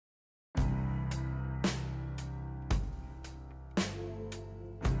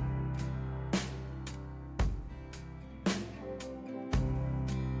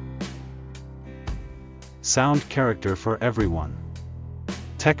sound character for everyone.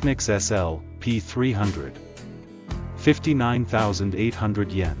 Technics SL-P300.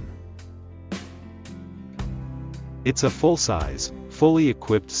 59,800 yen. It's a full-size, fully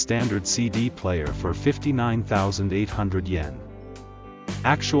equipped standard CD player for 59,800 yen.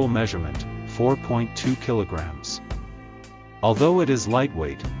 Actual measurement, 4.2 kilograms. Although it is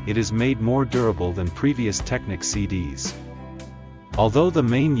lightweight, it is made more durable than previous Technics CDs. Although the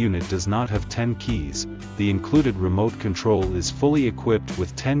main unit does not have 10 keys, the included remote control is fully equipped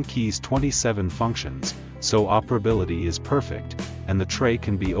with 10 keys 27 functions, so operability is perfect, and the tray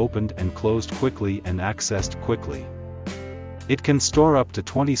can be opened and closed quickly and accessed quickly. It can store up to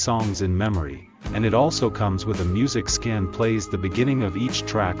 20 songs in memory, and it also comes with a music scan plays the beginning of each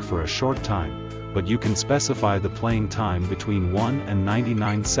track for a short time, but you can specify the playing time between 1 and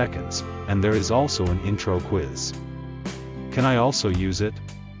 99 seconds, and there is also an intro quiz. Can I also use it?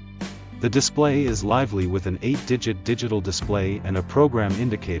 The display is lively with an 8-digit digital display and a program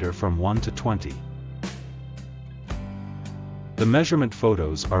indicator from 1 to 20. The measurement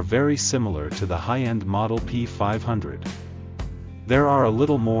photos are very similar to the high-end model P500. There are a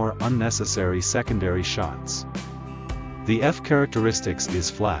little more unnecessary secondary shots. The F characteristics is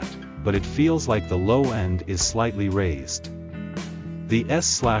flat, but it feels like the low end is slightly raised. The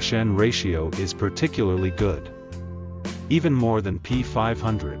S/N ratio is particularly good. Even more than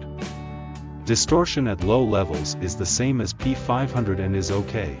P500. Distortion at low levels is the same as P500 and is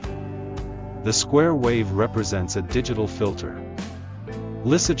okay. The square wave represents a digital filter.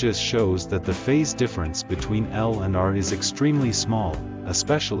 Lysages shows that the phase difference between L and R is extremely small,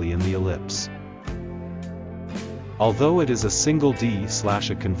 especially in the ellipse. Although it is a single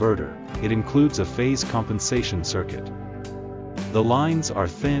D/a converter, it includes a phase compensation circuit. The lines are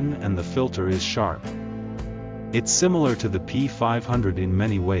thin and the filter is sharp. It's similar to the P500 in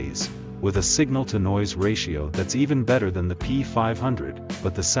many ways, with a signal-to-noise ratio that's even better than the P500,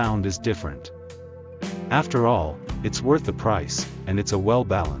 but the sound is different. After all, it's worth the price, and it's a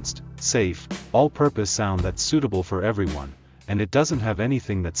well-balanced, safe, all-purpose sound that's suitable for everyone, and it doesn't have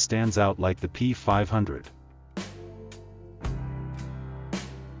anything that stands out like the P500.